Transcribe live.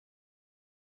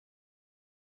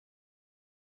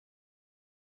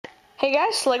Hey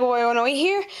guys, Lego Boy 108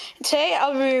 here. Today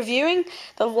I'll be reviewing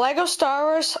the Lego Star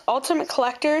Wars Ultimate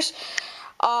Collector's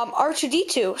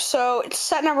R2-D2. So it's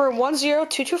set number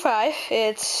 10225.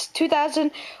 It's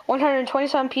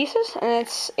 2,127 pieces and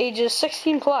it's ages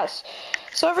 16 plus.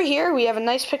 So over here we have a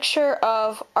nice picture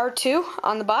of R2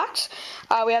 on the box.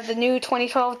 We have the new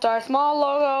 2012 Darth Maul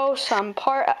logo, some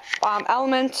part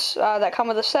elements that come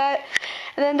with the set,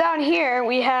 and then down here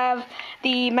we have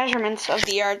the measurements of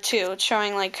the R2. It's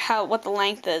showing like what the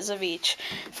length is of each.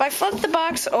 If I flip the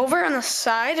box over on the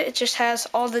side, it just has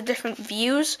all the different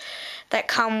views that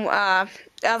come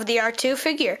of the R2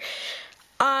 figure.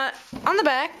 On the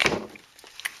back,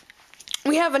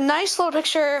 we have a nice little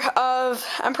picture of,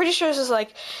 I'm pretty sure this is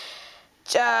like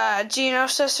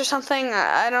Geonosis or something.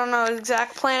 I don't know the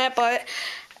exact planet, but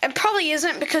it probably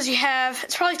isn't because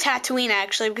it's probably Tatooine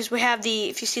actually, because we have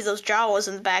if you see those Jawas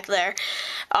in the back there.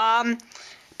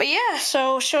 But yeah,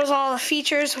 so it shows all the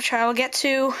features, which I will get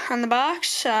to on the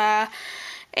box.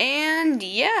 And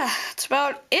yeah, that's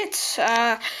about it. It's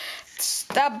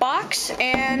that box,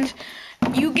 and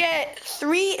you get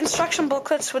 3 instruction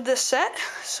booklets with this set.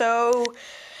 So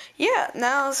yeah,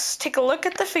 now let's take a look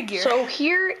at the figure. So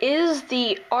here is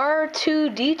the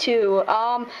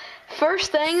R2-D2.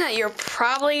 First thing that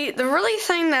the really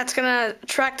thing that's gonna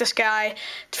attract this guy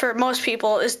for most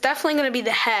people is definitely gonna be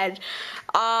the head.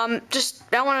 I want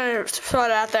to throw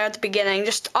it out there at the beginning.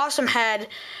 Just awesome head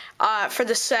for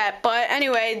the set. But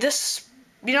anyway, this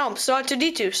so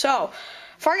R2-D2. So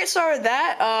before I get started with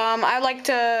that,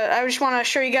 I just want to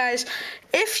show you guys,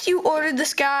 if you ordered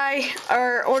this guy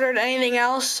or ordered anything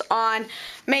else on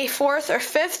May 4th or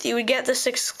 5th, you would get this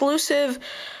exclusive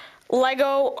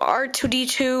Lego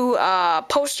R2-D2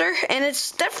 poster, and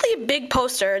it's definitely a big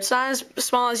poster. It's not as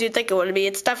small as you'd think it would be.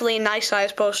 It's definitely a nice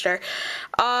size poster.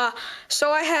 So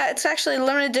it's actually a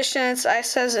limited edition. It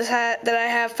says that I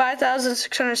have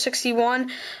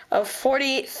 5,661 of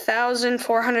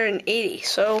 48,480.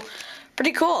 So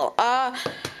pretty cool.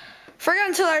 Before I get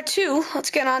into R2, let's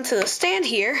get on to the stand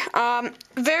here. All the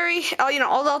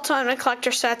Ultimate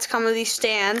Collector sets come with these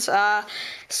stands.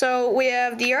 So we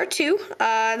have the R2.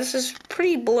 This is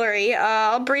pretty blurry.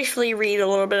 I'll briefly read a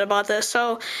little bit about this.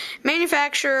 So,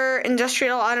 manufacturer,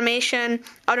 industrial automation,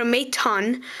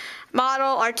 automaton,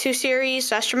 model, R2 series,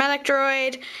 astromedic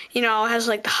droid. Has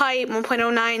like the height,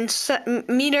 1.09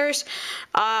 meters.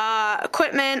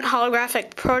 Equipment,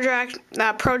 holographic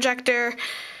projector.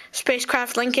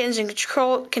 Spacecraft Lincolns and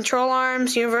control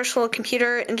arms, universal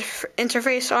computer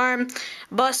interface arm,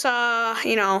 bus, all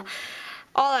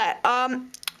that.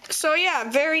 So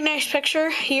yeah, very nice picture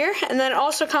here, and then it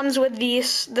also comes with the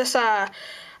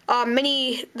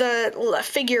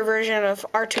figure version of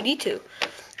R2-D2.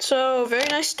 So very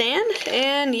nice stand,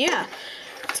 and yeah,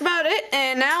 that's about it.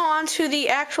 And now on to the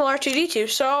actual R2-D2.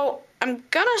 So I'll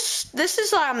get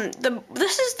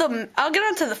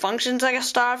onto the functions, I guess,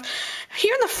 stuff.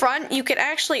 Here in the front, you can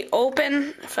actually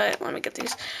open, let me get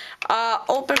these,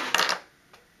 open,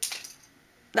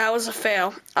 that was a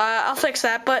fail. I'll fix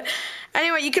that, but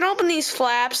anyway, you can open these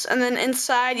flaps, and then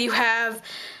inside you have,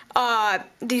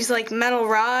 these, like, metal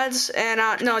rods, and,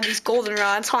 no, these golden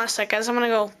rods. Hold on a sec, guys, I'm gonna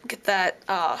go get that,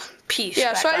 piece.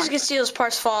 Yeah, so as you can see, those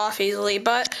parts fall off easily,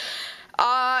 but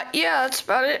yeah, that's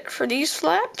about it for these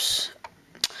flaps.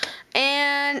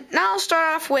 And now I'll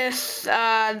start off with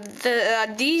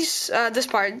this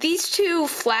part. These 2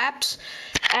 flaps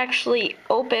actually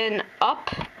open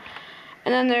up,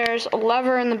 and then there's a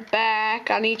lever in the back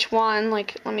on each one.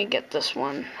 Like, let me get this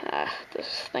one.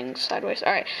 This thing's sideways.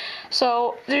 All right.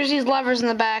 So there's these levers in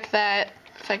the back that,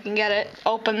 if I can get it,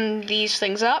 open these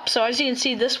things up. So as you can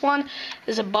see, this one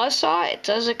is a buzzsaw. It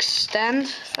does extend.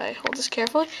 If I hold this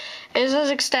carefully, it does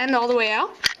extend all the way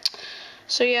out.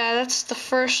 So yeah, that's the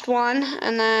first one,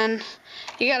 and then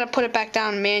you gotta put it back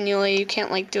down manually. You can't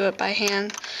like do it by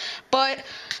hand. But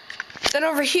then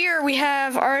over here we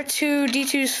have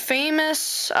R2-D2's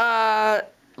famous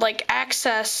like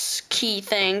access key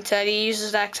thing that he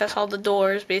uses to access all the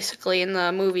doors basically in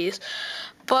the movies.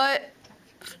 But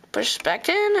push it back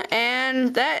in,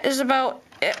 and that is about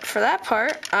it for that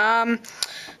part.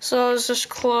 So let's just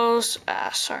close.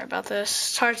 Sorry about this.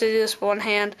 It's hard to do this with one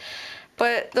hand.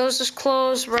 But those just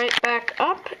close right back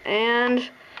up, and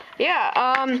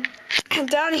yeah,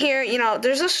 down here,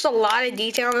 there's just a lot of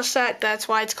detail on the set. That's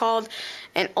why it's called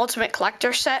an Ultimate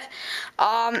Collector set.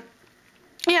 Yeah,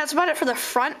 that's about it for the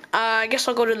front. I guess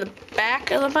I'll go to the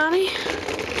back of the body.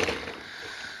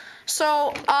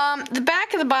 So, the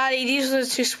back of the body, these are the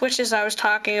two switches I was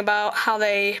talking about, how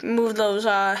they move those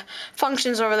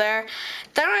functions over there.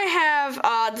 Then I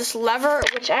have this lever,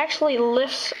 which actually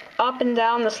lifts up and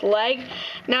down this leg.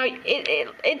 Now,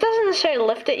 it doesn't necessarily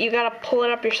lift it, you gotta pull it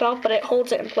up yourself, but it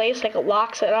holds it in place, like it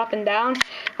locks it up and down.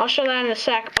 I'll show that in a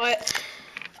sec, but,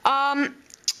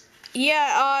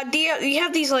 yeah, you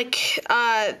have these, like,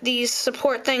 these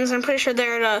support things. I'm pretty sure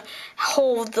they're to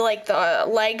hold, like, the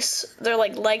legs. They're,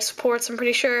 like, leg supports, I'm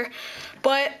pretty sure.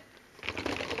 But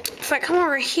if I come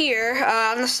over here,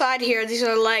 on the side here, these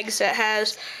are legs that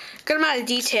has a good amount of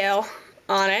detail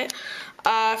on it.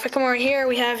 If I come over here,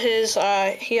 we have his,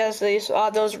 he has these,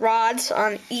 those rods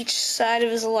on each side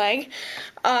of his leg.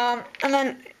 And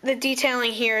then the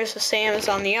detailing here is the same as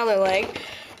on the other leg.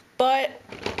 But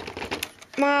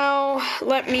now,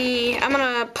 I'm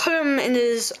gonna put him in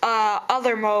his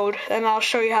other mode, and I'll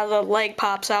show you how the leg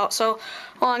pops out. So,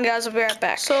 hold on guys, I'll be right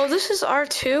back. So this is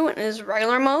R2 in his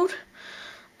regular mode.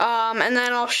 And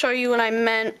then I'll show you what I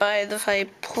meant by if I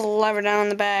pull the lever down on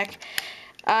the back.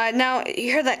 Now, you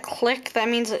hear that click? That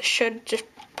means it should just,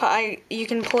 you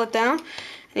can pull it down,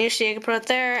 and you see you can put it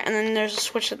there, and then there's a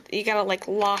switch that you gotta like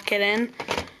lock it in,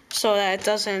 so that it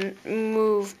doesn't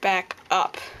move back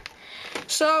up.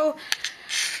 So,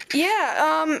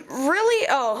 yeah, really,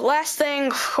 last thing,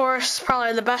 of course,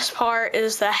 probably the best part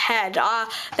is the head.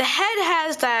 The head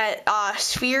has that,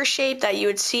 sphere shape that you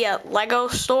would see at Lego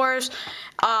stores.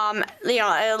 You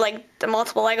know, like the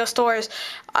multiple Lego stores.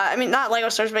 I mean, not Lego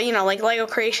stores, but, you know, like Lego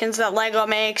creations that Lego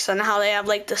makes and how they have,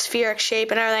 like, the spheric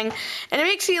shape and everything. And it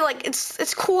makes you, like,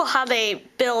 it's cool how they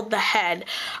build the head.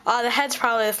 The head's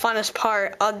probably the funnest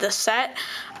part of the set.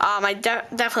 I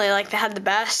definitely like the head the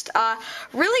best.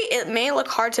 Really, it may look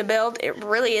hard to build. It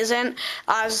really isn't.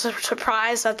 I was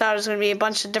surprised. I thought it was going to be a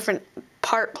bunch of different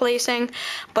part placing,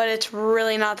 but it's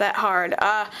really not that hard.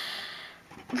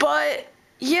 But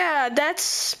yeah,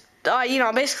 that's you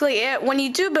know, basically it. When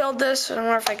you do build this, I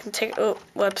wonder if I can take. Oh,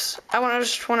 whoops! I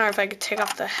just wonder if I could take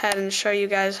off the head and show you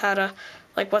guys how to,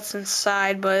 like, what's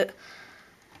inside. But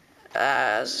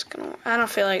I don't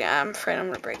feel like I'm afraid I'm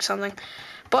gonna break something.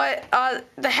 But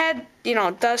the head, you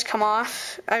know, does come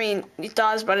off. I mean, it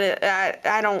does, but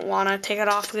I don't want to take it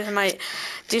off because it might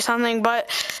do something. But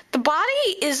the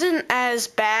body isn't as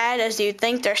bad as you'd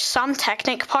think. There's some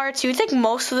Technic parts. You'd think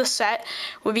most of the set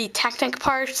would be Technic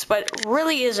parts, but it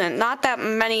really isn't. Not that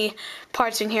many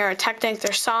parts in here are Technic.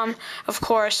 There's some, of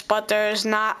course, but there's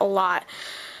not a lot.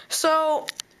 So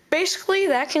basically,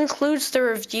 that concludes the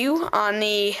review on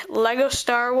the Lego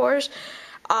Star Wars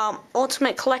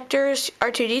Ultimate Collector's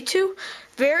R2-D2.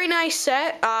 Very nice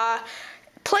set.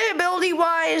 Playability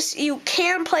wise, you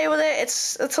can play with it.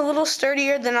 It's a little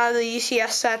sturdier than other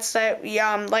UCS sets that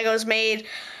Lego's made.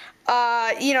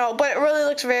 You know, but it really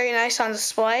looks very nice on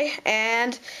display.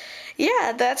 And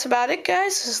yeah, that's about it,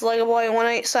 guys. This is Lego Boy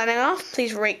 18 signing off.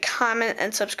 Please rate, comment,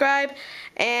 and subscribe.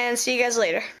 And see you guys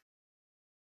later.